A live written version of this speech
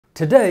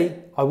Today,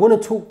 I want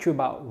to talk to you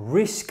about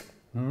risk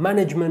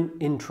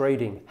management in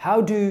trading. How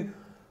do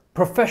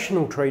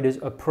professional traders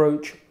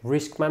approach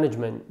risk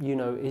management?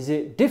 Is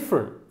it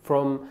different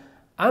from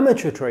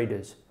amateur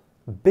traders?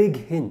 Big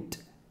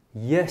hint.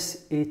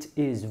 Yes, it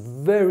is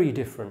very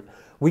different.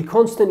 We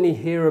constantly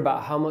hear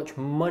about how much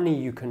money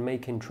you can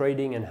make in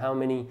trading and how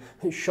many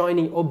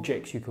shiny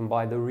objects you can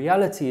buy. The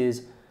reality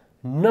is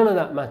none of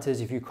that matters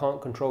if you can't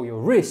control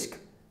your risk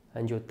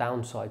and your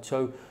downside.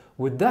 So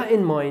with that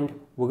in mind,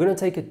 we're going to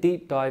take a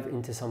deep dive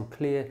into some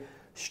clear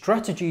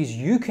strategies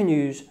you can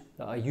use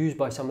that are used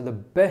by some of the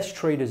best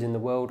traders in the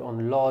world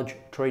on large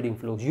trading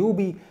floors. You'll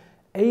be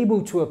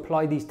able to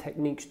apply these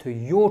techniques to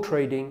your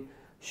trading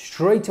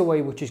straight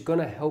away, which is going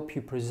to help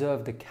you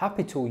preserve the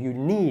capital you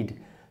need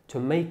to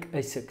make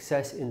a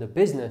success in the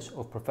business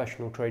of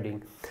professional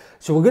trading.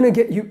 So we're going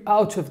to get you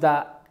out of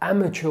that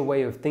amateur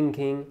way of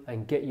thinking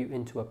and get you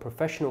into a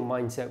professional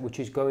mindset, which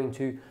is going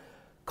to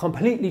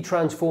completely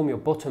transform your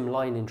bottom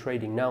line in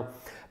trading. Now,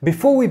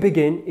 before we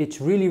begin,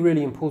 it's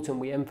really important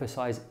we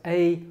emphasize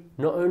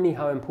not only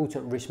how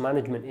important risk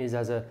management is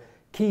as a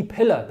key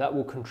pillar that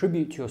will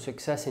contribute to your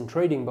success in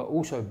trading, but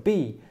also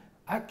B,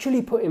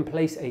 actually put in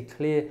place a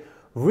clear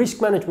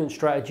risk management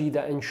strategy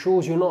that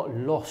ensures you're not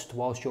lost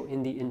whilst you're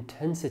in the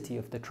intensity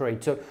of the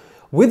trade. So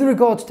with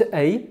regards to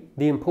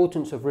the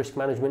importance of risk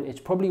management, it's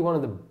probably one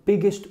of the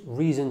biggest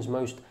reasons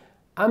most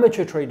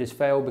amateur traders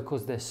fail,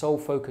 because their sole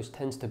focus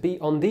tends to be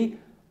on the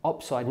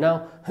upside.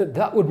 Now,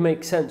 that would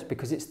make sense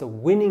because it's the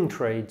winning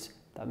trades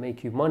that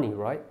make you money,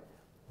 right?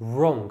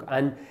 Wrong.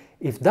 And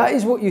if that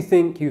is what you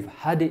think, you've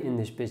had it in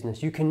this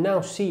business. You can now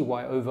see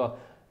why over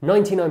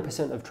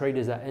 99% of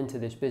traders that enter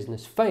this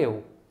business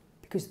fail,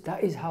 because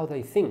that is how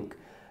they think.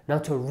 Now,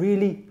 to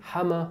really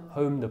hammer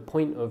home the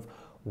point of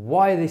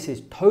why this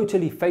is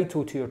totally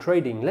fatal to your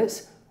trading,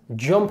 let's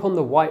jump on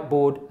the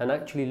whiteboard and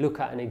actually look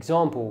at an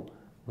example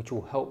which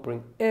will help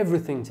bring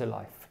everything to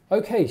life.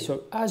 Okay,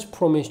 so as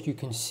promised, you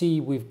can see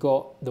we've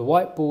got the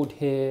whiteboard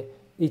here.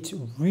 It's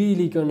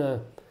really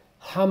gonna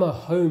hammer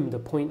home the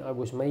point I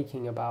was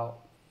making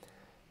about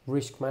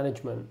risk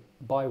management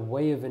by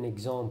way of an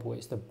example.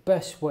 It's the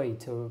best way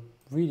to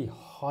really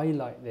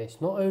highlight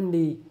this. Not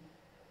only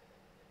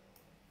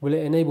will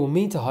it enable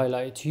me to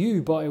highlight it to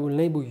you, but it will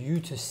enable you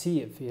to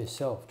see it for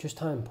yourself, just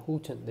how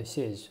important this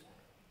is.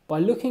 By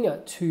looking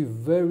at two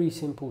very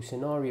simple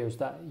scenarios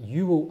that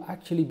you will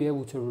actually be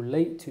able to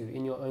relate to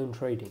in your own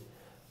trading,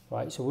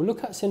 right? So we'll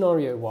look at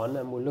scenario 1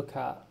 and we'll look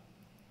at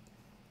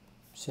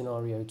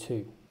scenario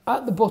 2.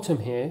 At the bottom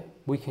here,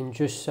 we can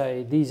just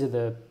say these are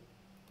the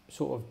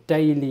sort of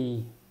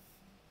daily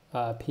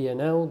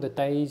P&L, the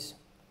days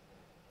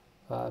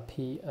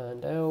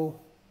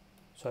P&L.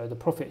 So the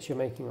profits you're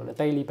making on a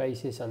daily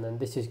basis, and then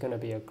this is going to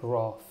be a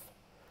graph.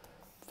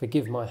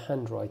 Forgive my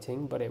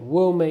handwriting, but it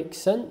will make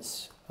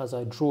sense as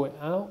I draw it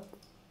out.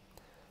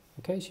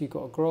 Okay, so you've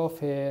got a graph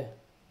here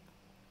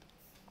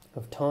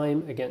of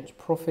time against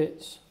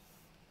profits.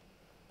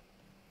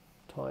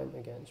 Time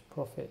against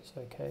profits,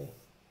 okay.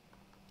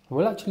 And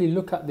we'll actually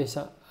look at this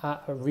at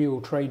a real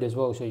trade as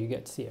well, so you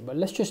get to see it. But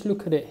let's just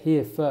look at it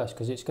here first,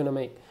 because it's going to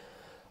make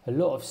a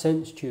lot of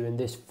sense to you in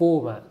this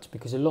format,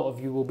 because a lot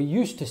of you will be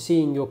used to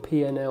seeing your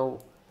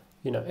P&L,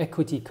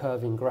 equity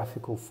curve in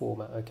graphical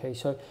format. Okay,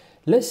 so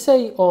let's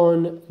say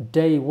on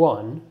day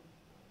 1,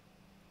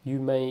 you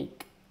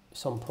make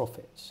some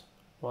profits,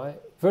 right?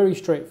 Very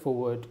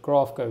straightforward,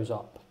 graph goes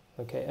up.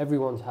 Okay,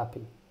 everyone's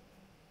happy.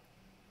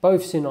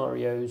 Both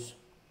scenarios,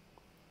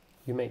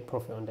 you make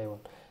profit on day 1.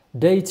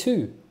 Day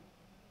 2,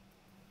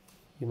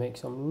 you make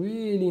some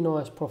really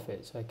nice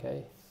profits,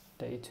 okay?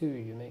 Day 2,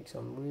 you make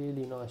some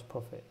really nice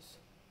profits.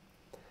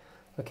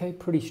 Okay,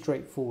 pretty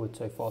straightforward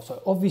so far.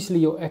 So obviously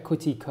your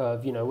equity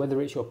curve,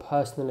 whether it's your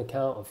personal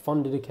account or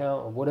funded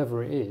account or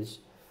whatever it is,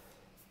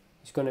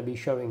 it's going to be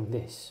showing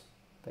this,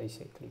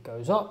 basically.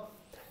 Goes up.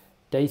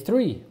 Day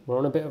 3, we're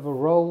on a bit of a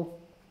roll.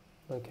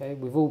 Okay,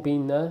 we've all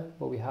been there,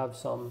 but we have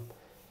some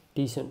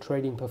decent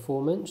trading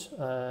performance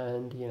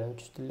and,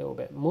 just a little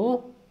bit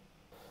more.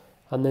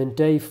 And then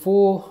day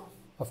 4,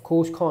 of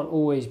course, can't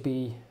always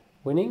be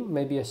winning,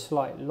 maybe a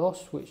slight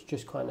loss, which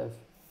just kind of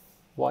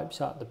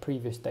wipes out the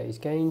previous day's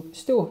gain.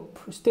 Still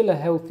a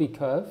healthy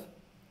curve.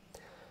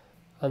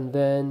 And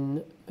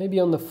then maybe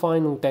on the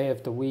final day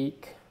of the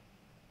week,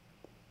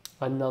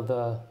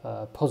 another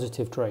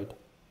positive trade.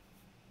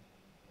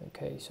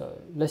 Okay, so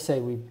let's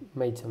say we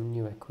made some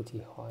new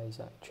equity highs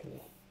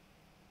actually.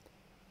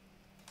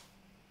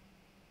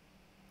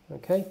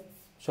 Okay,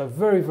 so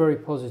very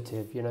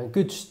positive,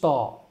 good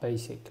start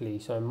basically.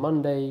 So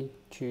Monday,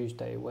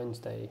 Tuesday,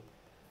 Wednesday,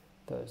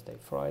 Thursday,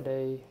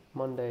 Friday,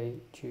 Monday,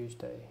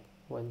 Tuesday,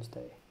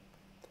 Wednesday,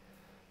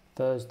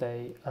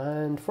 Thursday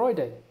and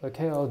Friday.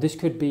 Okay, or this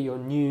could be your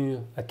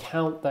new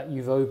account that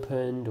you've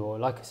opened, or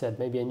like I said,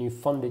 maybe a new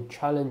funded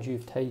challenge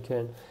you've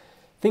taken.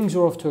 Things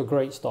are off to a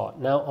great start.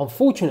 Now,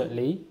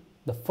 unfortunately,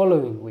 the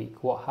following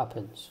week, what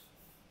happens?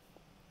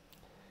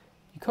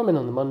 You come in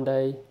on the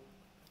Monday.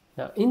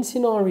 Now, in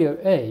scenario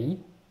A,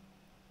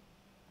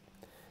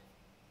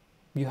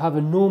 you have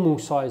a normal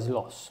size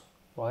loss,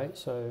 right?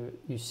 So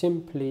you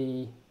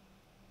simply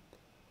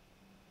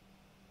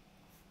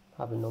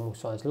have a normal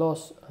size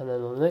loss, and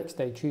then on the next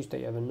day, Tuesday,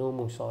 you have a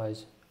normal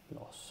size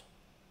loss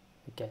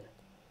again.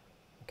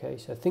 Okay,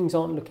 so things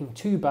aren't looking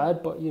too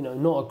bad, but you know,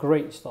 not a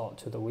great start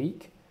to the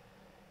week.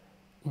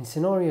 In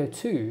scenario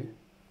 2, you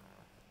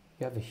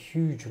have a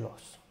huge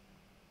loss.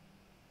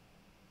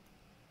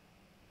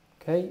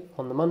 Okay,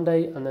 on the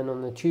Monday, and then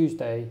on the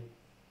Tuesday,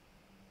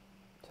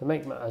 to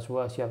make matters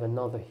worse, you have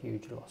another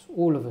huge loss.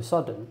 All of a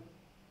sudden,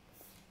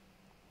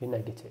 you're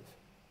negative.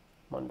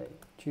 Monday,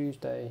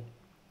 Tuesday,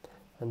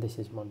 and this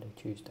is Monday,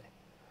 Tuesday.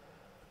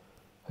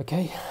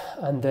 Okay,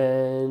 and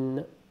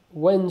then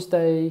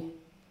Wednesday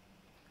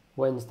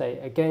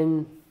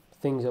again,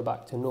 things are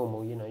back to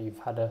normal. You know, you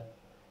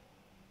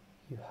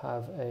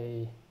have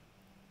a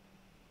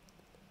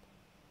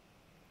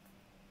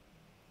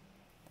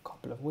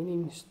couple of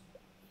winning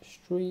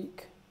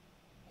streak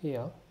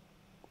here.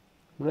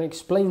 I'm going to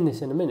explain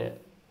this in a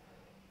minute.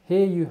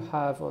 Here you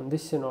have, on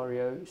this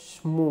scenario,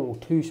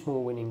 two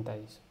small winning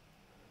days.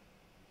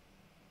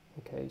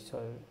 Okay,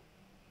 so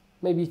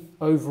maybe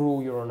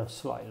overall you're on a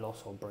slight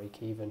loss or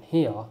break even.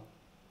 Here,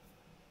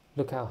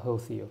 look how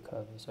healthy your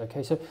curve is.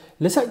 Okay, so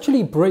let's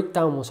actually break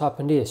down what's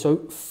happened here. So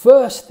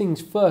first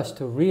things first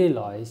to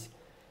realize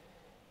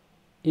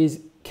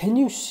is, can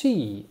you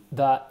see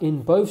that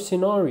in both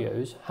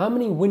scenarios, how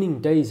many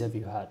winning days have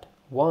you had?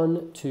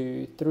 1,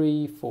 2,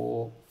 3,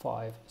 4,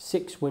 5,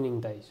 6 winning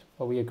days.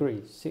 Well, we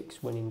agree,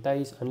 6 winning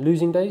days. And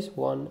losing days?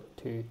 1,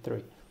 2,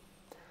 3.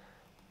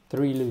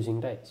 3 losing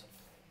days.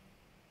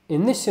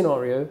 In this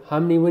scenario,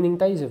 how many winning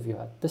days have you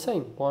had? The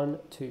same. 1,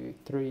 2,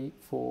 3,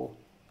 4,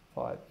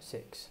 5,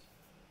 6.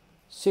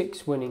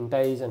 6 winning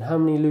days. And how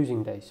many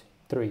losing days?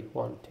 3.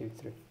 1, 2,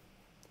 3.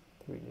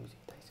 3 losing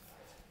days.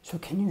 So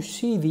can you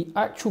see the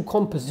actual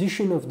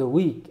composition of the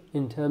week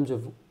in terms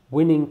of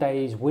winning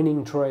days,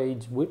 winning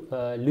trades,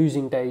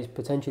 losing days,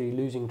 potentially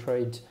losing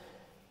trades?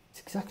 It's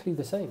exactly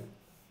the same.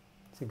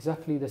 It's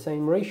exactly the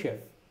same ratio,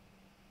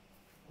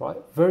 right?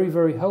 Very,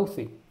 very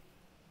healthy.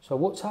 So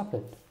what's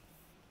happened?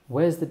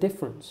 Where's the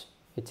difference?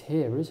 It's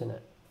here, isn't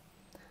it?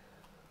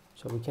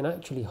 So we can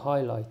actually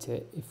highlight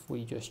it if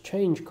we just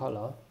change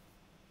color.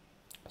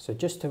 So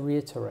just to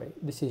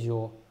reiterate, this is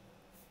your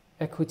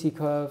equity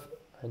curve,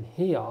 and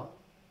here,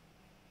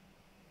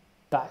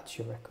 that's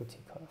your equity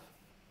curve.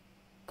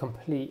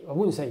 Complete, I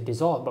wouldn't say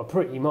disaster, but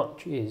pretty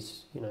much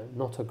is, you know,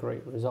 not a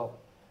great result.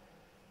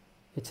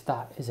 It's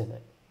that, isn't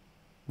it?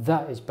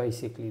 That is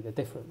basically the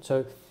difference.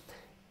 So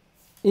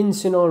in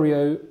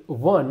scenario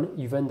 1,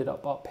 you've ended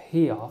up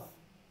here,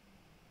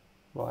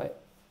 right?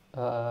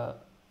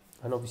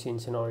 And obviously in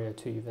scenario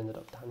 2, you've ended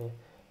up down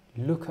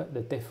here. Look at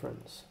the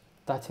difference.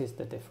 That is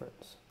the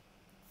difference.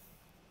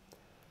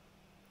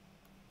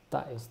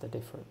 That is the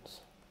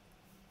difference.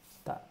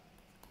 That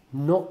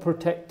not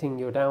protecting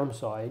your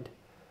downside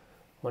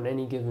on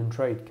any given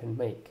trade can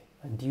make.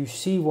 And do you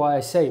see why I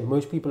say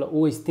most people are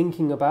always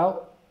thinking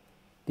about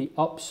the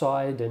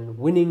upside and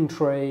winning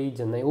trades,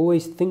 and they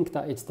always think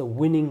that it's the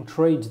winning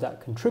trades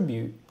that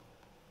contribute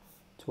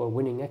to a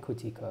winning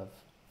equity curve?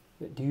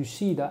 But do you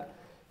see that?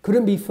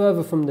 Couldn't be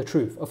further from the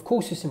truth. Of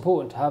course it's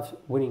important to have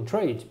winning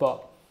trades,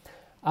 but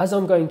as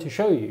I'm going to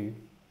show you,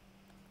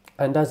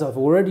 and as I've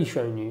already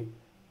shown you,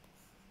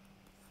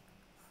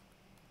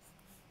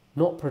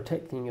 not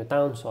protecting your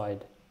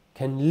downside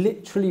can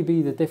literally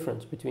be the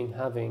difference between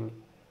having,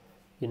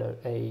 you know,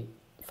 a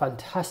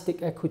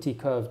fantastic equity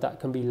curve that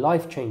can be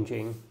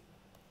life-changing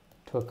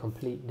to a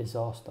complete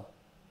disaster.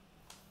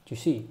 Do you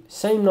see?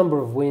 Same number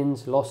of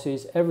wins,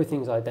 losses,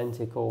 everything's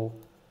identical,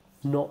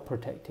 not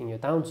protecting your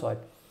downside.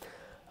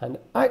 And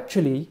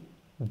actually,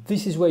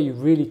 this is where you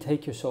really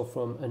take yourself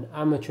from an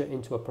amateur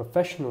into a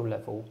professional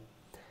level.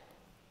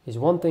 Is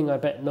one thing I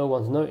bet no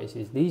one's noticed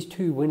is these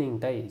 2 winning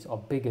days are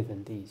bigger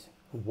than these.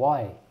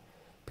 Why?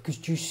 Because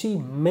do you see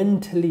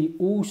mentally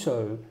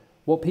also,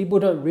 what people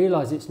don't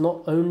realize, it's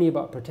not only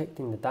about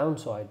protecting the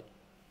downside,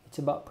 it's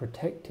about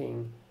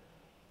protecting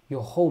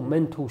your whole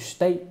mental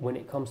state when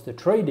it comes to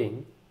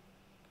trading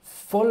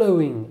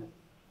following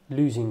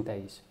losing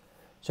days.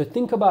 So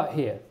think about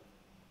here.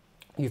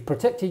 You've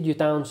protected your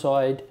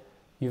downside,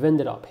 you've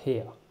ended up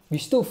here. You're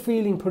still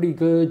feeling pretty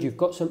good, you've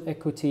got some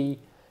equity,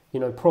 you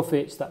know,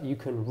 profits that you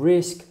can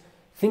risk.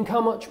 Think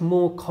how much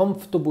more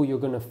comfortable you're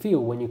going to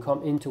feel when you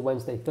come into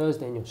Wednesday,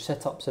 Thursday and your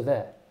setups are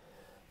there.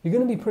 You're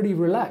going to be pretty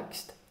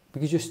relaxed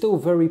because you're still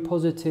very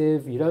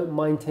positive, you don't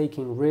mind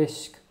taking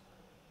risk,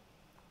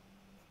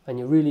 and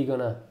you're really going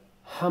to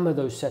hammer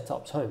those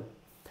setups home.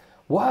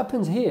 What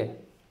happens here?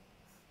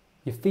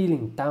 You're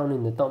feeling down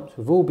in the dumps.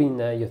 We've all been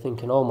there. You're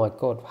thinking, oh my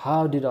God,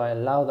 how did I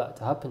allow that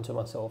to happen to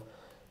myself?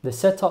 The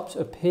setups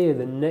appear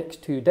the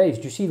next 2 days.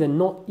 Do you see they're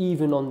not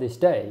even on this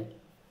day?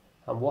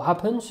 And what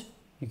happens?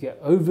 You get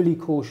overly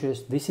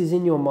cautious. This is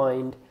in your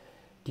mind.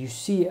 Do you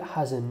see it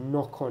has a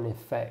knock-on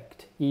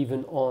effect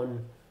even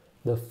on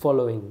the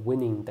following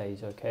winning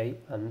days, okay?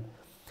 And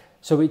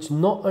so it's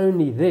not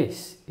only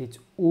this, it's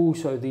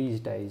also these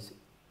days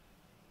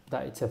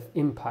that it's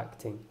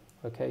impacting,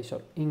 okay?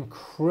 So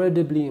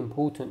incredibly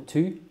important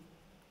to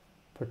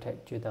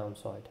protect your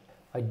downside.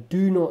 I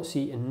do not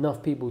see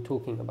enough people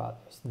talking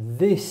about this.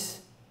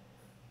 This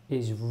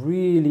is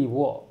really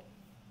what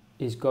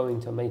is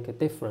going to make a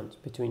difference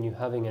between you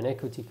having an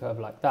equity curve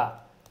like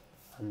that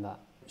and that.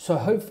 So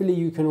hopefully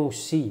you can all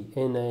see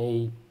in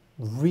a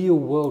real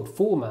world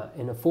format,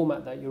 in a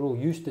format that you're all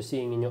used to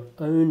seeing in your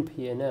own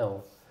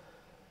P&L,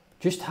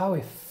 just how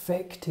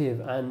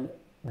effective and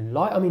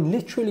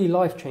literally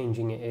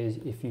life-changing it is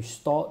if you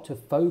start to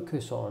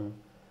focus on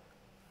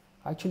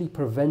actually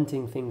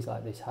preventing things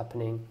like this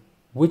happening,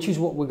 which is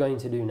what we're going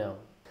to do now.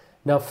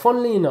 Now,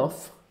 funnily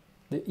enough,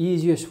 the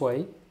easiest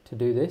way to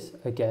do this,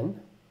 again,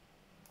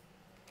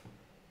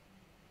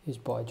 is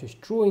by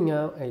just drawing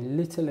out a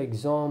little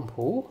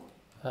example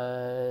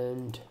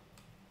and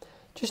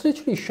just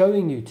literally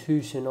showing you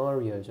two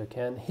scenarios,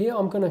 okay? And here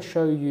I'm going to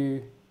show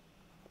you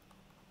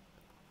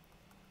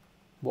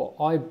what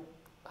I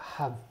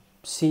have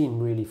seen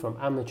really from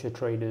amateur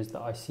traders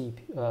that I see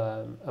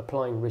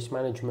applying risk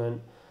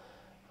management,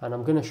 and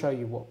I'm going to show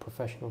you what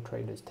professional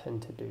traders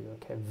tend to do,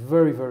 okay?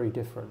 Very, very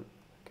different,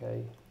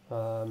 okay?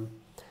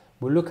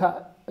 We'll look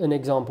at an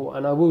example,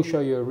 and I will show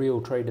you a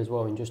real trade as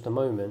well in just a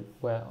moment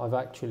where I've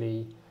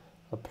actually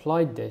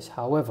applied this.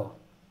 However,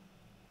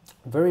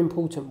 very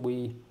important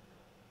we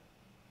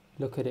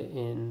look at it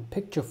in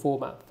picture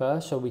format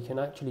first so we can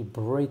actually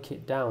break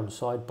it down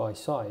side by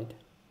side.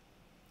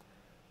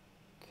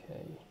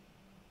 Okay.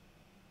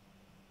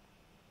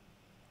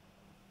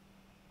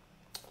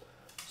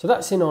 So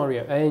that's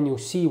scenario A, and you'll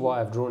see why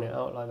I've drawn it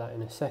out like that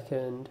in a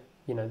second.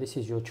 You know, this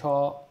is your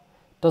chart.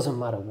 Doesn't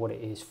matter what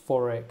it is,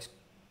 Forex,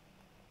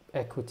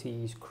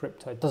 equities,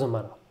 crypto, it doesn't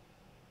matter.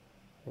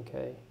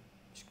 Okay,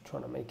 just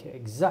trying to make it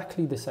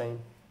exactly the same.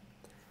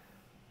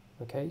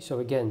 Okay, so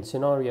again,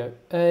 scenario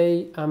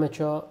A,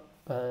 amateur,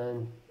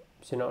 and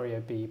scenario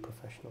B,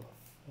 professional.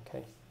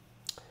 Okay.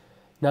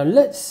 Now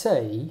let's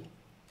say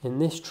in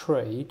this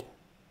trade,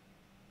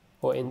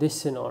 or in this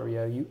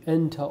scenario, you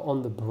enter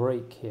on the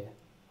break here.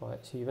 Right,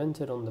 so you've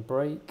entered on the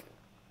break,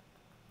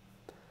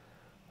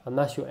 and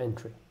that's your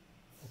entry.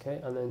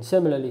 Okay, and then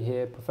similarly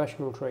here,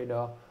 professional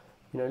trader,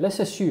 you know, let's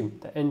assume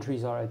the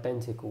entries are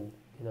identical.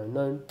 You know,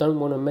 no, don't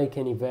want to make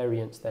any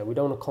variance there. We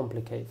don't want to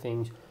complicate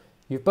things.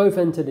 You've both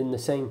entered in the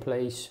same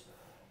place.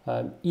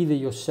 Either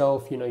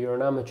yourself, you know, you're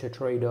an amateur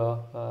trader,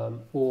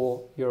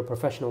 or you're a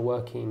professional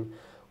working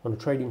on a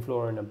trading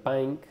floor in a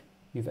bank.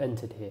 You've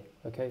entered here.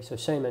 Okay, so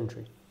same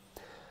entry.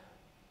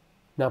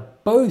 Now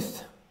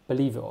both,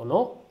 believe it or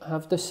not,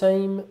 have the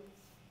same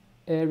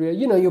area.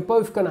 You know, you're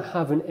both going to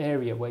have an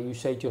area where you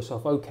say to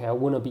yourself, okay, I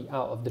want to be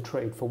out of the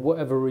trade for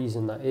whatever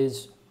reason that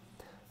is.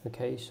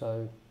 Okay,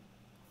 so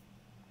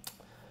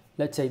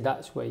let's say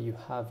that's where you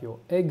have your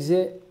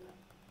exit.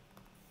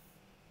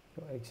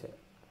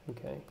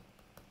 Okay.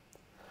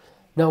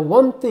 Now,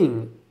 one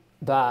thing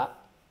that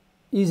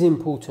is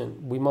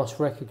important, we must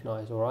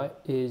recognize, all right,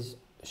 is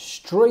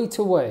straight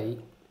away,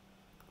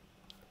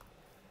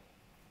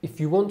 if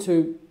you want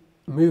to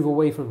move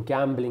away from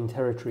gambling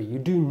territory, you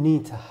do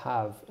need to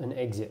have an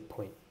exit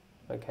point,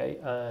 okay?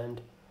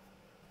 And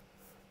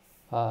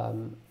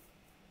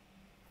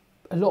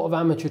a lot of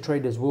amateur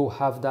traders will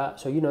have that,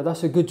 so you know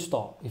that's a good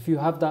start. If you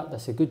have that,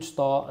 that's a good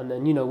start. And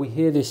then, you know, we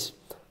hear this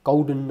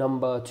golden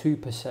number,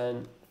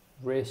 2%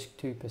 risk,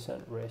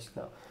 2% risk.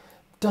 Now,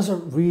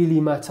 doesn't really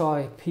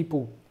matter.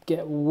 People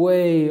get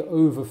way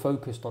over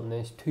focused on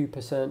this.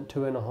 2%,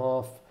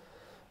 2.5%,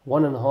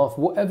 1.5%,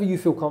 whatever you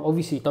feel comfortable.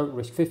 Obviously, don't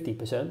risk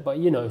 50%, but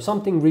you know,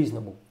 something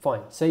reasonable.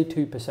 Fine, say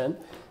 2%.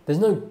 There's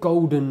no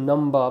golden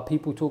number.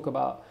 People talk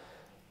about,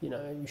 you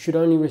know, you should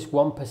only risk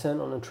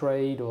 1% on a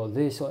trade or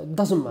this, or it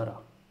doesn't matter.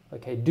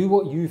 Okay, do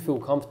what you feel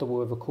comfortable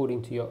with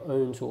according to your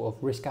own sort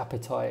of risk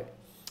appetite.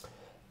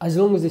 As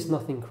long as it's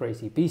nothing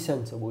crazy, be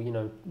sensible, you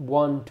know,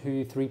 1,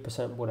 2,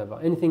 3%, whatever.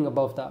 Anything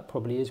above that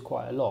probably is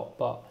quite a lot,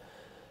 but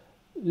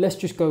let's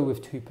just go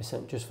with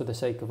 2% just for the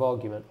sake of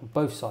argument on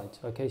both sides.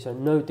 Okay, so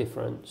no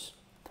difference.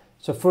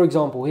 So for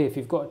example here, if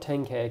you've got a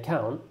 10K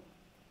account,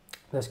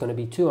 that's going to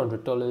be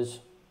 $200,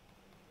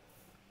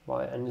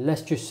 right? And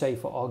let's just say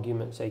for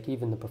argument's sake,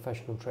 even the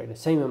professional trader,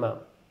 same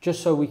amount,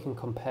 just so we can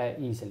compare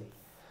easily.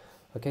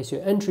 Okay, so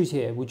entries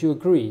here, would you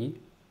agree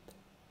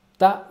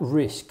that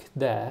risk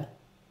there,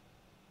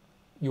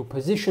 your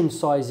position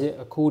size it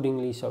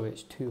accordingly so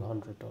it's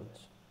 $200.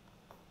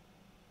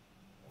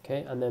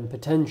 Okay, and then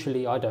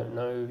potentially, I don't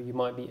know, you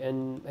might be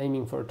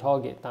aiming for a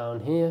target down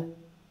here.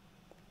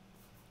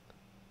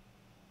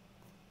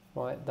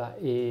 Right, that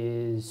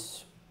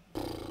is,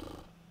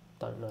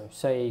 don't know,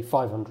 say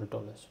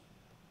 $500.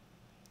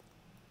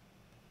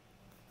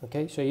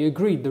 Okay, so you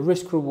agreed the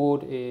risk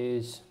reward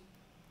is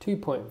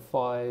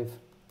 2.5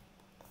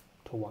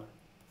 to 1.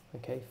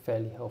 Okay,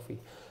 fairly healthy.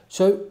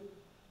 So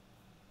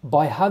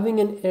by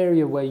having an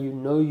area where you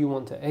know you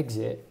want to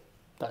exit,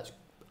 that's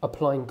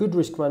applying good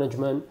risk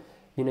management.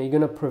 You know, you're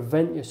going to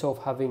prevent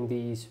yourself having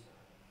these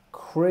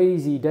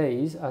crazy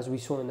days, as we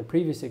saw in the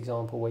previous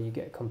example, where you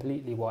get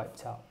completely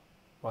wiped out,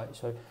 right?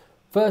 So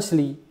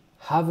firstly,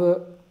 have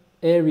an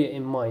area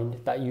in mind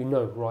that you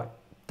know, right,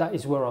 that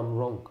is where I'm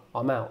wrong,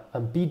 I'm out,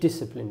 and be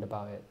disciplined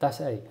about it. That's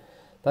A.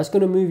 That's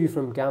going to move you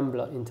from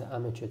gambler into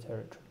amateur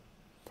territory.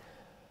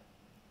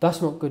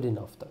 That's not good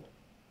enough though.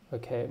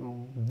 Okay,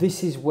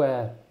 this is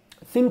where,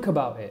 think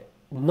about it,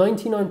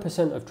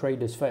 99% of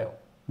traders fail.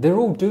 They're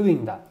all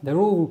doing that. They're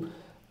all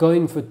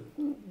going for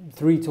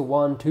 3 to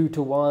 1, 2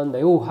 to 1.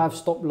 They all have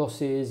stop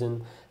losses.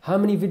 And how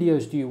many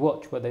videos do you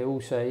watch where they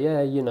all say,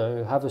 yeah, you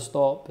know, have a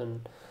stop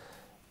and,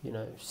 you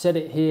know, set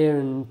it here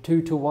and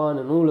 2 to 1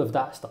 and all of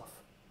that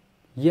stuff.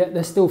 Yet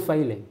they're still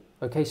failing.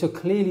 Okay, so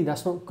clearly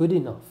that's not good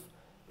enough.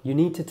 You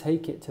need to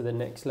take it to the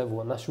next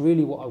level. And that's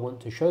really what I want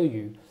to show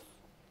you,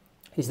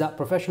 is that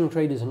professional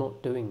traders are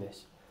not doing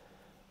this.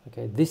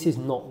 Okay, this is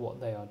not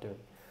what they are doing.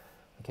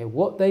 Okay,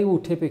 what they will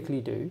typically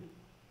do,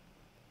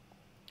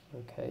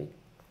 okay,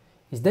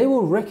 is they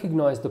will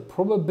recognize the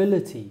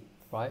probability,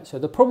 right? So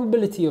the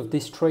probability of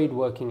this trade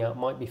working out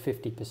might be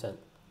 50%,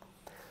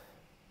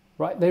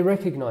 right? They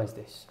recognize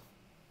this,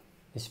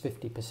 it's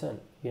 50%,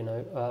 you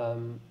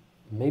know.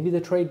 Maybe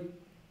the trade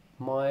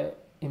might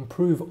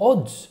improve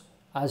odds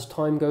as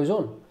time goes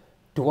on.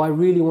 Do I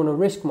really want to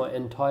risk my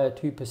entire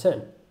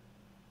 2%?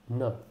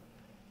 No,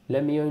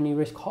 let me only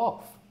risk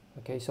half.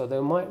 Okay, so they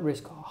might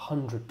risk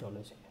 $100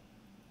 here.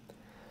 Do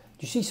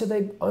you see? So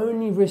they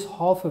only risk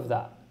half of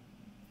that.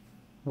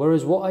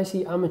 Whereas what I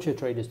see amateur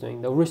traders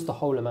doing, they'll risk the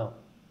whole amount.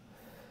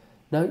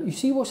 Now, you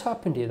see what's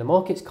happened here? The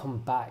market's come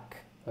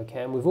back,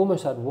 okay? And we've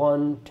almost had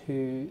 1,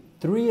 2,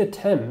 3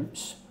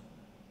 attempts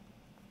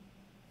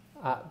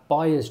at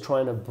buyers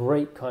trying to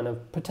break kind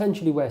of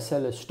potentially where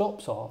sellers'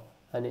 stops are,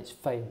 and it's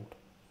failed.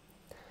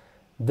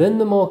 Then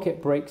the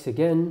market breaks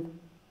again,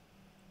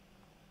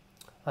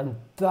 and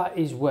that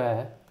is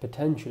where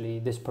potentially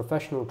this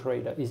professional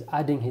trader is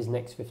adding his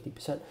next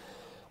 50%.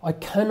 I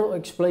cannot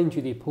explain to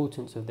you the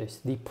importance of this.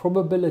 The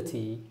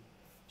probability,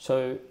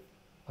 so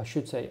I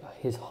should say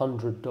his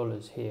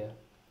 $100 here.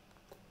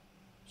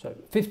 So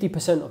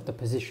 50% of the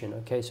position,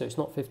 okay? So it's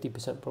not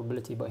 50%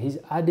 probability, but he's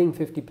adding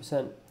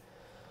 50%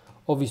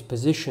 of his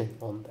position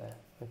on there,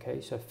 okay?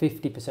 So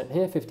 50%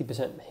 here,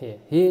 50% here.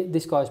 Here,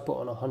 this guy's put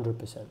on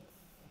 100%,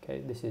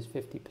 okay? This is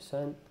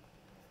 50%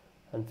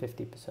 and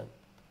 50%.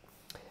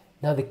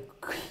 Now the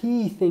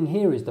key thing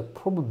here is the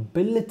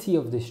probability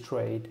of this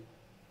trade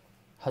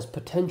has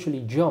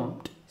potentially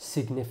jumped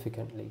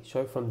significantly.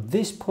 So from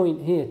this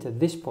point here to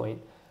this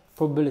point,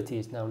 probability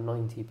is now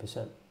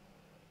 90%.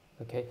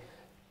 Okay,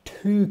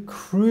 two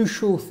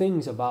crucial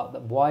things about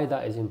that, why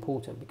that is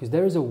important, because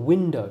there is a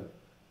window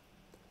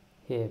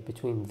here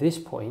between this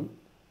point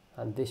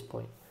and this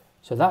point.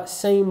 So that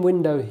same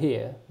window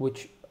here,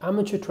 which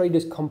amateur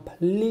traders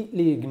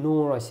completely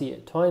ignore, I see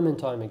it time and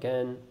time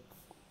again,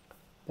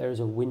 there is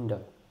a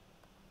window.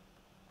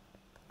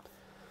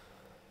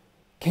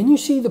 Can you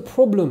see the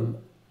problem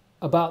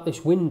about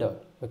this window?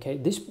 Okay,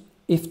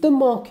 if the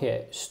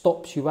market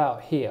stops you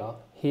out here,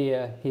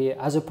 here, here,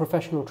 as a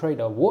professional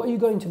trader, what are you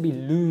going to be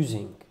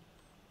losing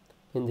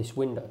in this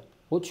window?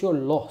 What's your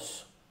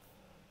loss?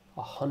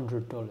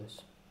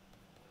 $100.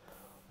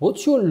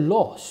 What's your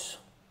loss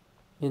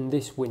in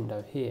this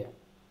window here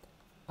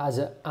as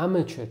an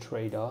amateur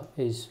trader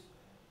is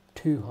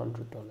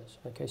 $200.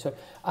 Okay, so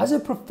as a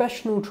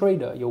professional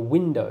trader, your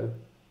window,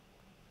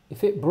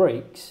 if it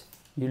breaks,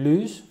 you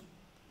lose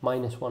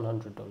minus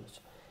 $100.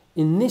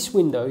 In this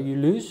window, you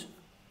lose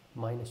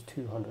minus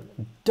 $200.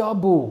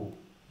 Double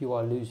you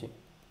are losing.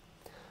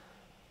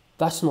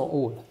 That's not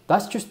all.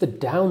 That's just the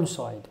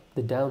downside.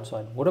 The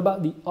downside. What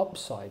about the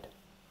upside?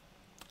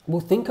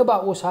 Well, think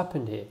about what's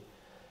happened here.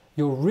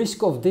 Your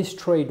risk of this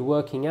trade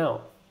working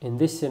out in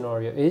this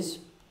scenario is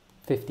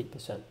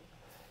 50%.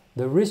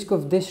 The risk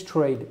of this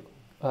trade,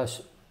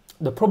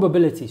 the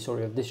probability,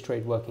 sorry, of this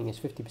trade working is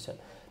 50%.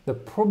 The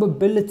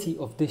probability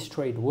of this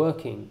trade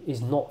working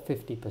is not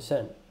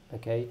 50%,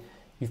 okay?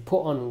 You've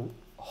put on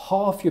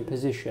half your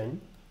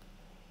position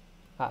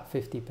at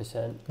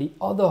 50%. The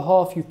other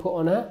half you put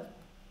on at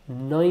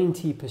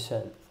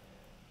 90%,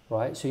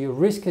 right? So your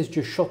risk has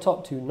just shot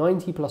up to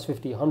 90 plus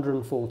 50,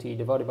 140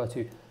 divided by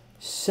 2,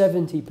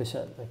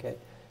 70%, okay?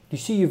 You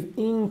see you've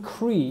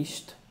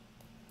increased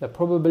the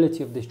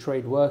probability of this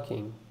trade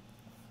working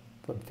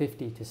from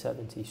 50 to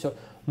 70. So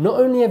not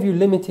only have you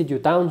limited your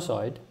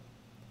downside,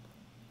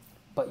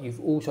 but you've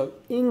also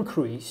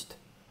increased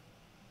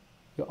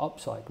your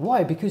upside.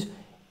 Why? Because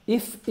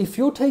if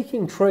you're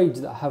taking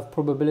trades that have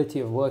probability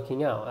of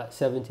working out at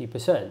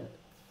 70%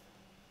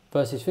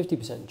 versus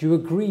 50%, do you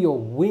agree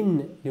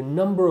your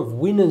number of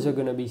winners are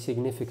going to be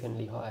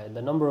significantly higher?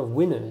 The number of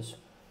winners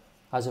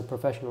as a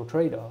professional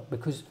trader,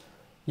 because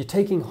you're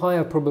taking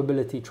higher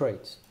probability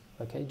trades.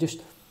 Okay,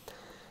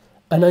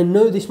 and I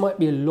know this might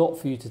be a lot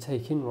for you to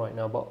take in right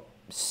now, but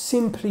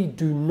simply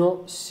do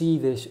not see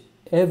this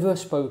ever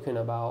spoken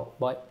about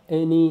by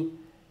any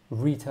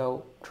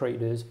retail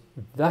traders.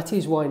 That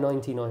is why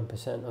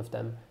 99% of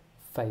them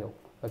fail.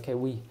 Okay,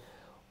 we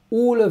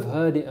all have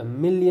heard it a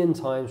million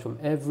times from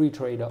every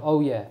trader. Oh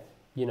yeah,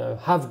 you know,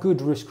 have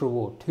good risk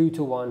reward, 2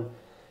 to 1.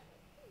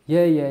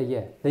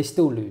 Yeah. They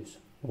still lose.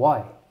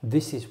 Why?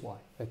 This is why.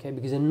 Okay,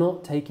 because they're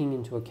not taking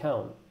into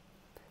account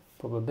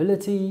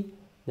probability.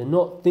 They're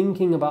not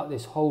thinking about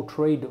this whole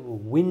trade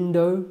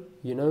window,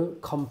 you know,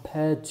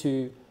 compared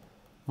to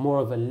more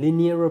of a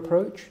linear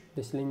approach,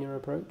 this linear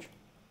approach.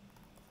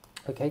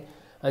 Okay,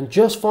 and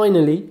just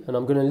finally, and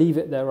I'm going to leave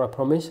it there, I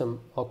promise, and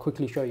I'll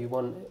quickly show you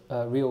one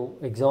real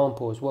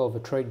example as well of a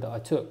trade that I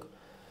took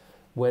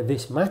where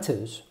this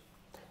matters.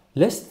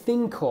 Let's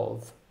think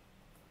of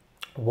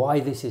why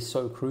this is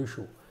so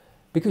crucial.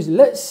 Because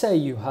let's say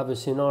you have a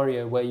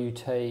scenario where you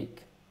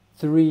take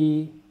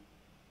 3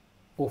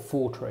 or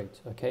 4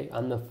 trades, okay,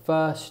 and the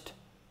first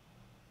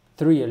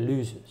 3 are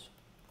losers.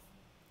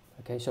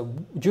 Okay, so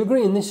do you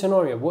agree in this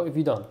scenario, what have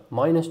you done?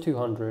 Minus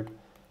 200,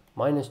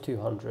 minus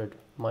 200,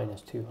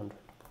 minus 200.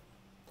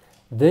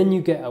 Then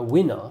you get a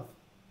winner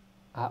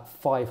at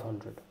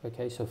 500,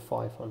 okay, so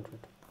 500.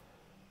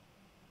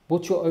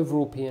 What's your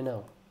overall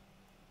P&L,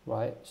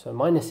 right? So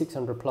minus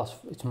 600 plus,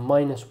 it's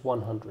minus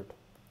 100.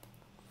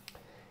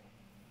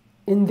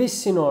 In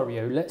this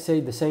scenario, let's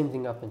say the same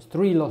thing happens,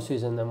 3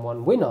 losses and then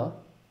 1 winner.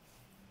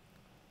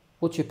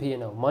 What's your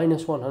P&L?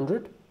 Minus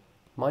 100,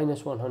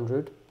 minus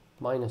 100,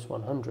 minus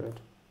 100,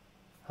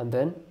 and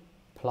then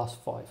plus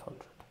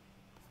 500.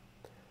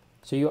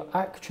 So you're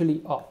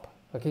actually up.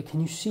 Okay,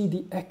 can you see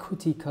the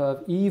equity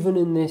curve even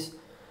in this?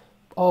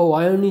 Oh,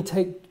 I only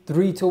take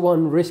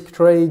 3-to-1 risk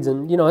trades,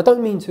 and you know, I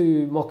don't mean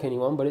to mock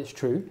anyone, but it's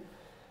true.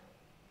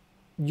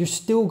 You're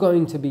still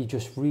going to be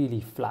just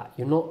really flat.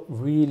 You're not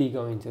really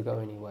going to go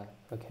anywhere.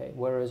 Okay,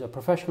 whereas a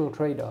professional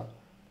trader,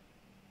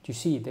 do you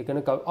see, they're going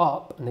to go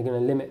up and they're going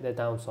to limit their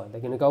downside.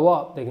 They're going to go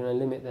up, they're going to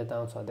limit their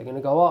downside. They're going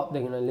to go up,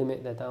 they're going to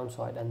limit their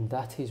downside. And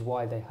that is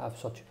why they have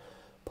such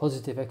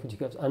positive equity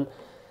curves. And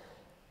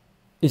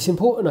it's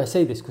important I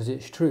say this because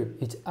it's true.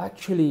 It's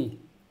actually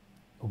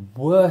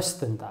worse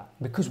than that.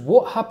 Because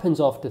what happens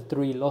after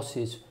 3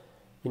 losses,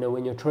 you know,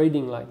 when you're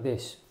trading like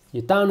this,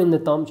 you're down in the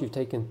dumps, you've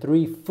taken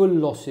 3 full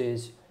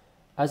losses.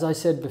 As I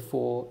said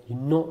before, you're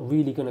not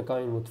really going to go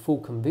in with full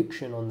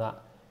conviction on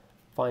that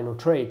final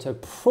trade. So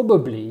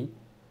probably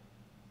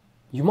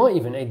you might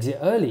even exit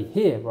early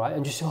here, right?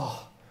 And just,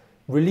 oh,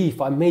 relief,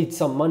 I made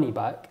some money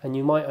back, and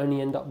you might only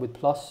end up with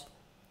plus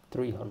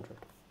 300.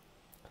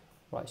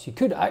 Right, so you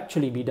could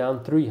actually be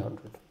down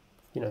 300.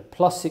 You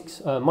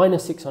know,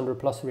 minus 600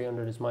 plus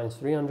 300 is minus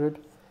 300.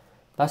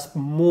 That's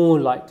more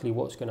likely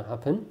what's going to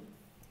happen.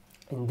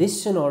 In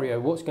this scenario,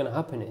 what's going to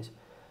happen is,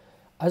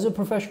 as a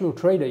professional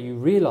trader, you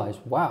realize,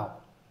 wow,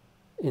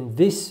 in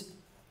this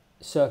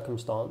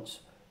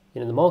circumstance,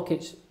 you know, the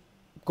market's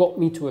got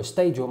me to a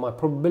stage where my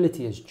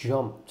probability has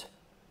jumped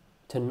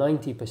to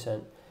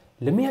 90%.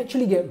 Let me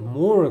actually get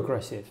more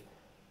aggressive.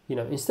 You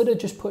know, instead of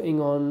just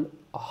putting on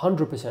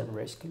 100%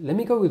 risk, let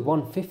me go with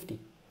 150.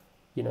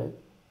 You know,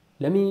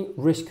 let me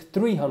risk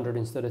 300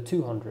 instead of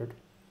 200.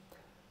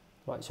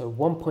 Right, so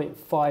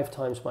 1.5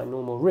 times my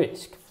normal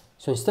risk.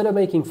 So instead of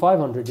making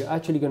 500, you're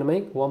actually going to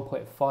make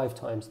 1.5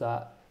 times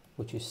that,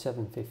 which is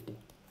 750.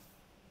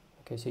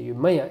 Okay, so you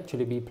may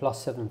actually be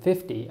plus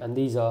 750, and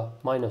these are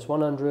minus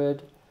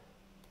 100,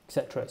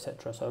 etc.,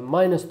 etc. So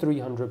minus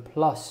 300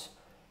 plus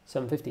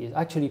 750 is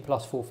actually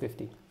plus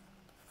 450,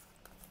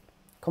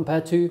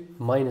 compared to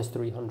minus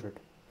 300.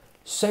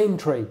 Same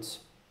trades,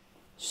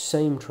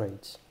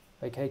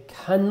 okay?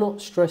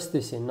 Cannot stress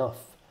this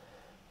enough,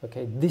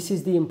 okay? This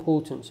is the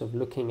importance of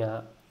looking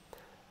at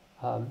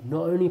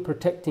not only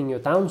protecting your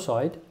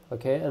downside,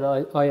 okay? And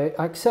I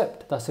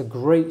accept that's a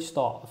great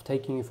start of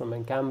taking you from a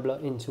gambler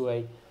into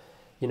a,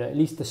 you know, at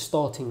least the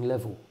starting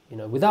level, you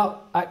know,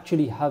 without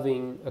actually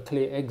having a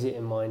clear exit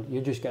in mind,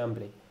 you're just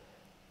gambling.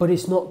 But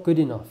it's not good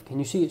enough. Can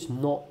you see it's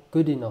not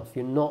good enough?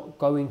 You're not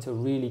going to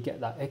really get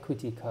that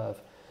equity curve.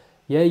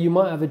 Yeah, you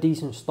might have a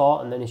decent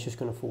start and then it's just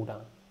going to fall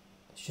down.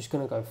 It's just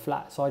going to go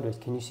flat sideways.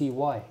 Can you see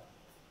why?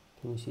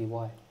 Can you see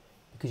why?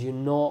 Because you're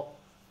not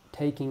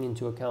taking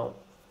into account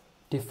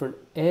different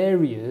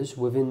areas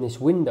within this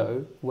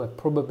window where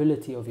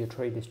probability of your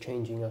trade is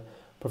changing. A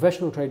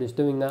professional trader is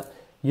doing that.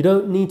 You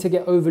don't need to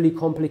get overly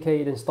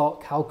complicated and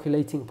start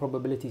calculating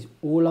probabilities.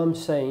 All I'm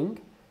saying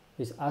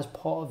is, as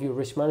part of your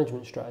risk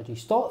management strategy,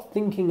 start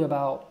thinking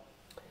about,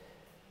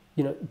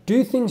 you know,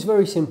 do things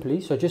very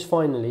simply. So just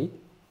finally,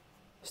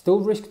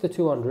 still risk the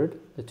 200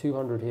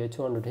 here,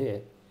 200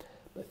 here,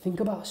 but think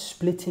about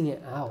splitting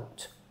it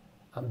out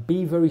and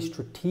be very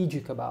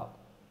strategic about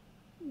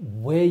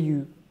where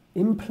you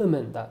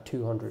implement that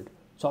 200.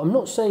 So I'm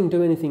not saying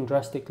do anything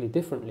drastically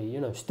differently, you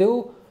know,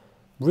 still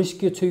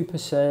risk your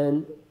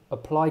 2%,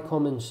 apply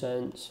common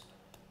sense,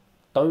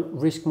 don't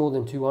risk more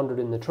than 200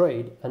 in the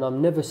trade. And I've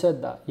never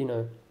said that, you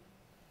know,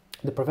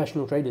 the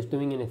professional trader is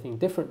doing anything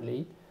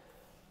differently.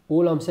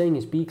 All I'm saying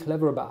is be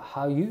clever about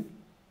how you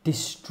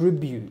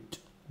distribute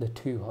the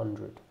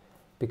 200,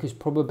 because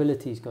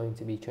probability is going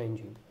to be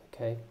changing,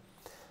 okay?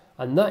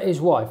 And that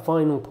is why,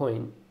 final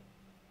point,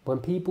 when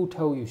people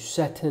tell you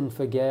set and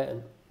forget,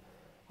 and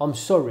I'm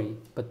sorry,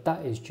 but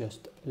that is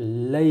just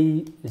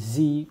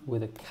lazy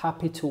with a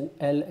capital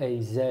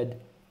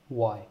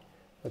L-A-Z-Y,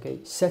 okay?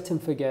 Set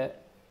and forget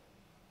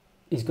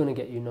is going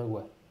to get you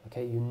nowhere,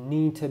 okay? You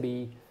need to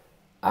be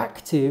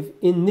active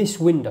in this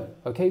window,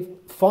 okay?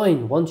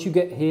 Fine, once you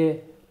get here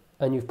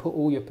and you've put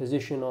all your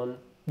position on,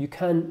 you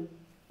can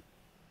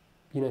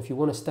You know, if you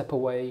want to step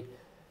away,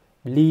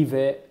 leave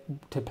it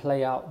to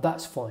play out,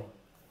 that's fine.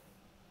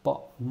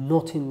 But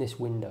not in this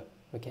window.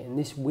 Okay, in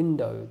this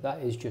window,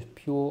 that is just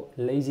pure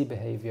lazy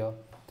behavior.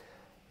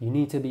 You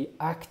need to be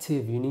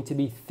active. You need to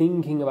be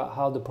thinking about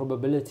how the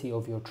probability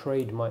of your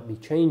trade might be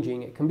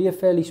changing. It can be a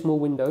fairly small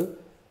window.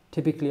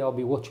 Typically, I'll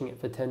be watching it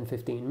for 10,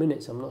 15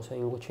 minutes. I'm not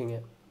saying watching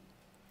it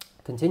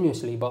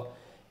continuously, but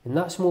in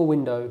that small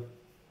window,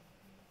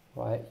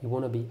 right, you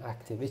want to be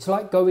active. It's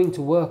like going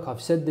to work.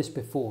 I've said this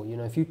before. You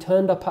know, if you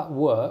turned up at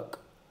work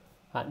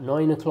at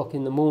 9 o'clock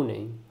in the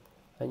morning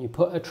and you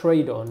put a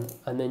trade on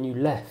and then you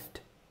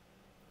left,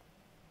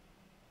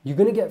 you're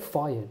going to get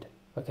fired.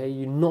 Okay,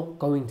 you're not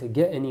going to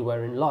get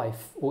anywhere in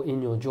life or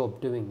in your job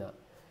doing that.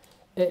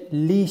 At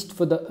least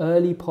for the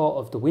early part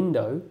of the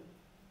window,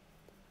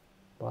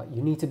 right,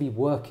 you need to be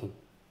working.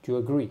 Do you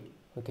agree?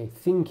 Okay,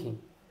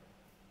 thinking.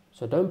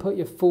 So don't put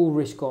your full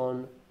risk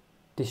on,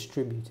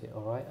 distribute it,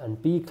 all right?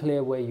 And be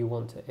clear where you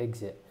want to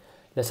exit.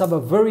 Let's have a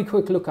very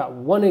quick look at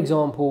one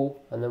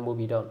example and then we'll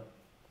be done.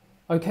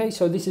 Okay,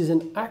 so this is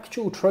an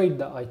actual trade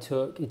that I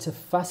took. It's a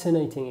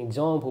fascinating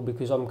example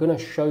because I'm going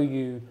to show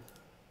you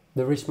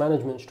the risk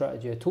management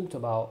strategy I talked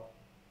about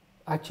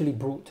actually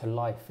brought to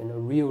life in a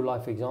real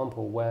life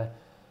example where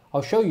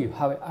I'll show you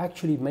how it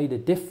actually made a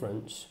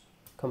difference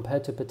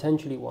compared to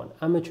potentially what an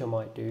amateur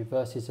might do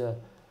versus a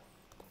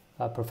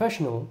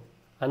professional.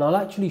 And I'll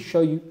actually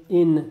show you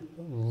in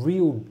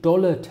real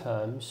dollar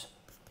terms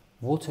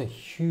what a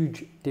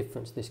huge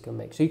difference this can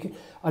make. So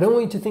I don't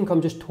want you to think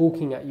I'm just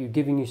talking at you,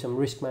 giving you some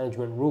risk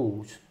management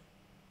rules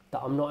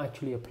that I'm not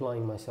actually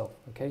applying myself.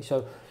 Okay,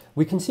 so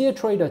we can see a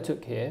trade I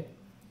took here.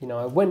 You know,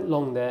 I went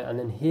long there and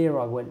then here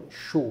I went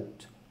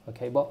short,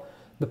 okay, but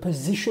the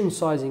position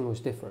sizing was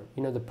different.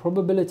 You know, the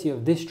probability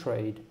of this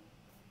trade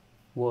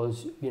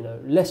was, you know,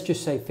 let's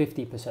just say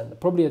 50%. The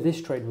probability of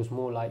this trade was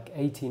more like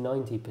 80,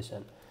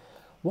 90%.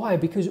 Why?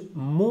 Because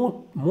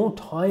more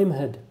time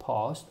had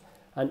passed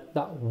and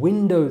that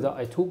window that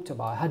I talked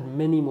about had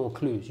many more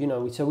clues. You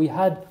know, so we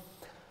had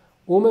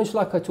almost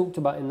like I talked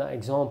about in that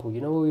example, you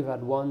know, where we've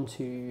had 1,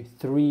 2,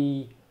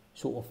 3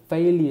 sort of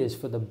failures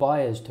for the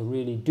buyers to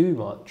really do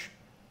much.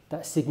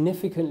 That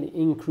significantly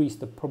increased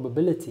the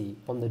probability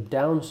on the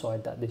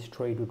downside that this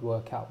trade would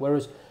work out.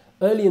 Whereas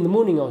early in the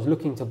morning I was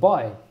looking to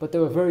buy, but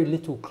there were very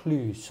little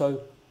clues.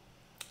 So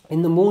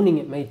in the morning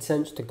it made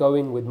sense to go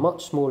in with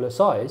much smaller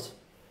size.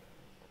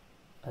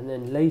 And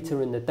then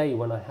later in the day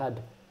when I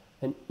had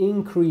an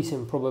increase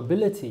in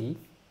probability,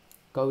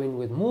 go in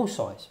with more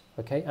size.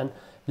 Okay, and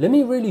let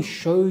me really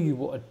show you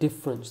what a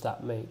difference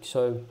that makes.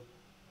 So,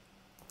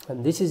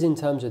 and this is in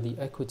terms of the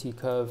equity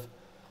curve.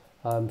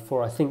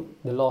 For I think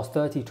the last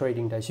 30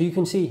 trading days. So you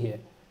can see here,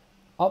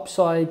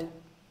 upside,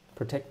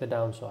 protect the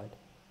downside.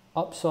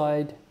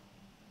 Upside,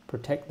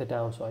 protect the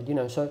downside. You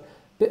know, so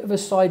bit of a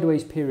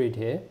sideways period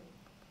here,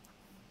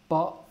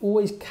 but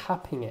always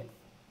capping it,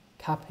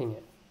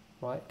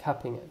 right?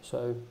 Capping it.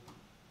 So,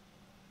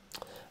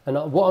 and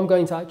what I'm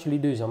going to actually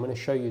do is I'm going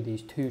to show you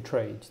these two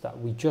trades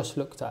that we just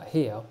looked at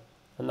here.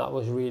 And that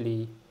was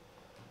really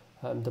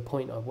the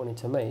point I wanted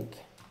to make.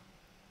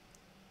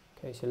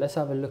 Okay, so let's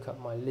have a look at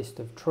my list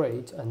of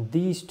trades and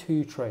these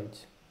two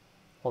trades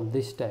on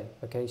this day.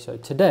 Okay, so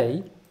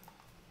today,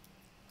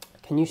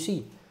 can you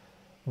see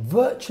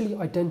virtually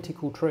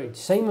identical trades,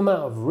 same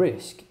amount of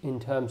risk in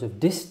terms of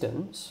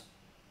distance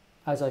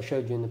as I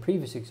showed you in the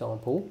previous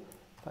example.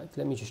 In fact,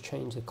 let me just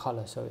change the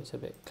color so it's a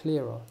bit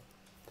clearer.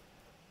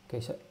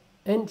 Okay, so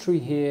entry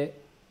here,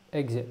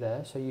 exit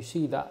there. So you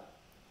see that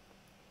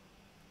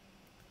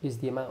is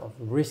the amount of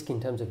risk in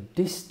terms of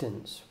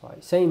distance,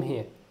 right? Same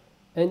here.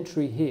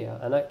 Entry here,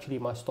 and actually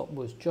my stop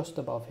was just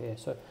above here.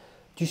 So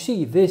do you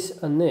see this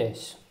and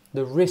this?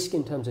 The risk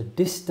in terms of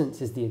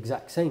distance is the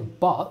exact same,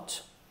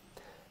 but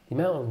the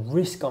amount of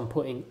risk I'm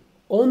putting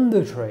on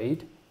the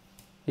trade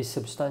is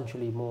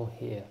substantially more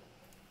here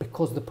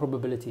because the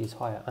probability is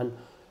higher. And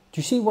do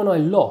you see when I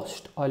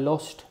lost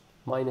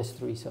minus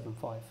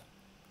 375.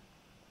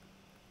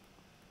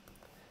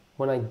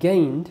 When I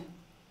gained,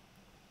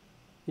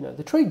 you know,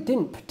 the trade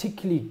didn't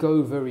particularly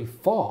go very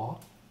far,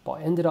 but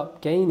I ended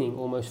up gaining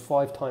almost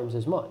 5 times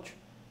as much.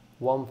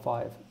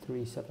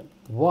 1537.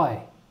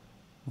 Why?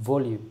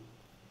 Volume.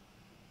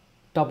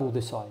 Double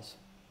the size.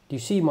 Do you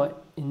see my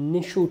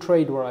initial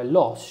trade where I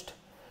lost?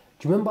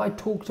 Do you remember I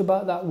talked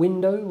about that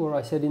window where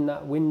I said in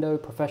that window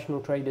professional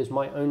traders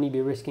might only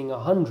be risking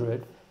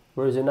 100,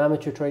 whereas an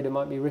amateur trader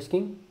might be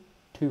risking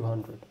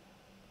 200.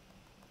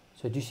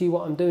 So do you see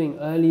what I'm doing?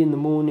 Early in the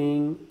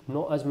morning,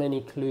 not as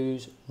many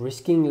clues,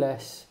 risking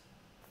less.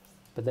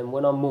 But then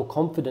when I'm more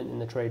confident in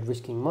the trade,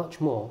 risking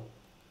much more,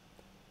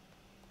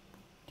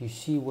 do you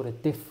see what a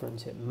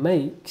difference it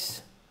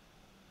makes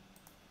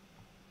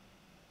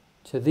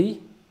to the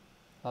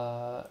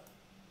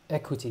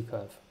equity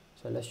curve?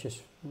 So let's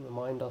just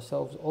remind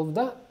ourselves of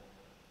that.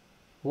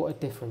 What a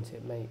difference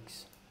it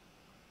makes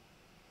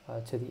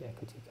to the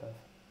equity curve.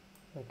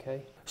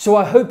 Okay. So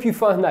I hope you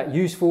find that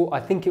useful. I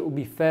think it will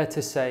be fair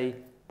to say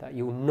that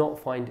you will not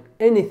find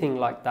anything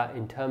like that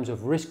in terms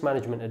of risk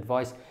management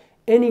advice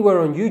anywhere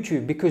on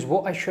YouTube, because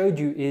what I showed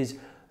you is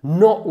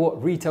not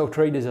what retail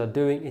traders are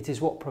doing. It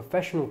is what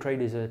professional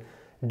traders are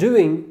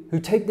doing who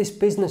take this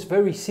business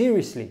very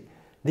seriously.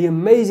 The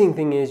amazing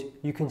thing is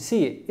you can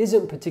see it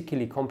isn't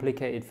particularly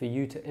complicated for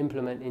you to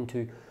implement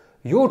into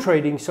your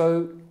trading.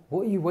 So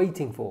what are you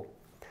waiting for?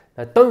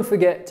 Now, don't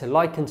forget to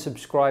like and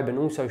subscribe, and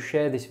also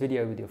share this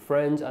video with your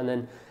friends, and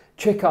then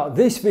check out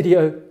this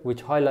video,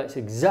 which highlights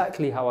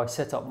exactly how I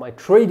set up my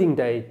trading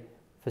day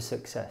for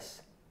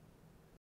success.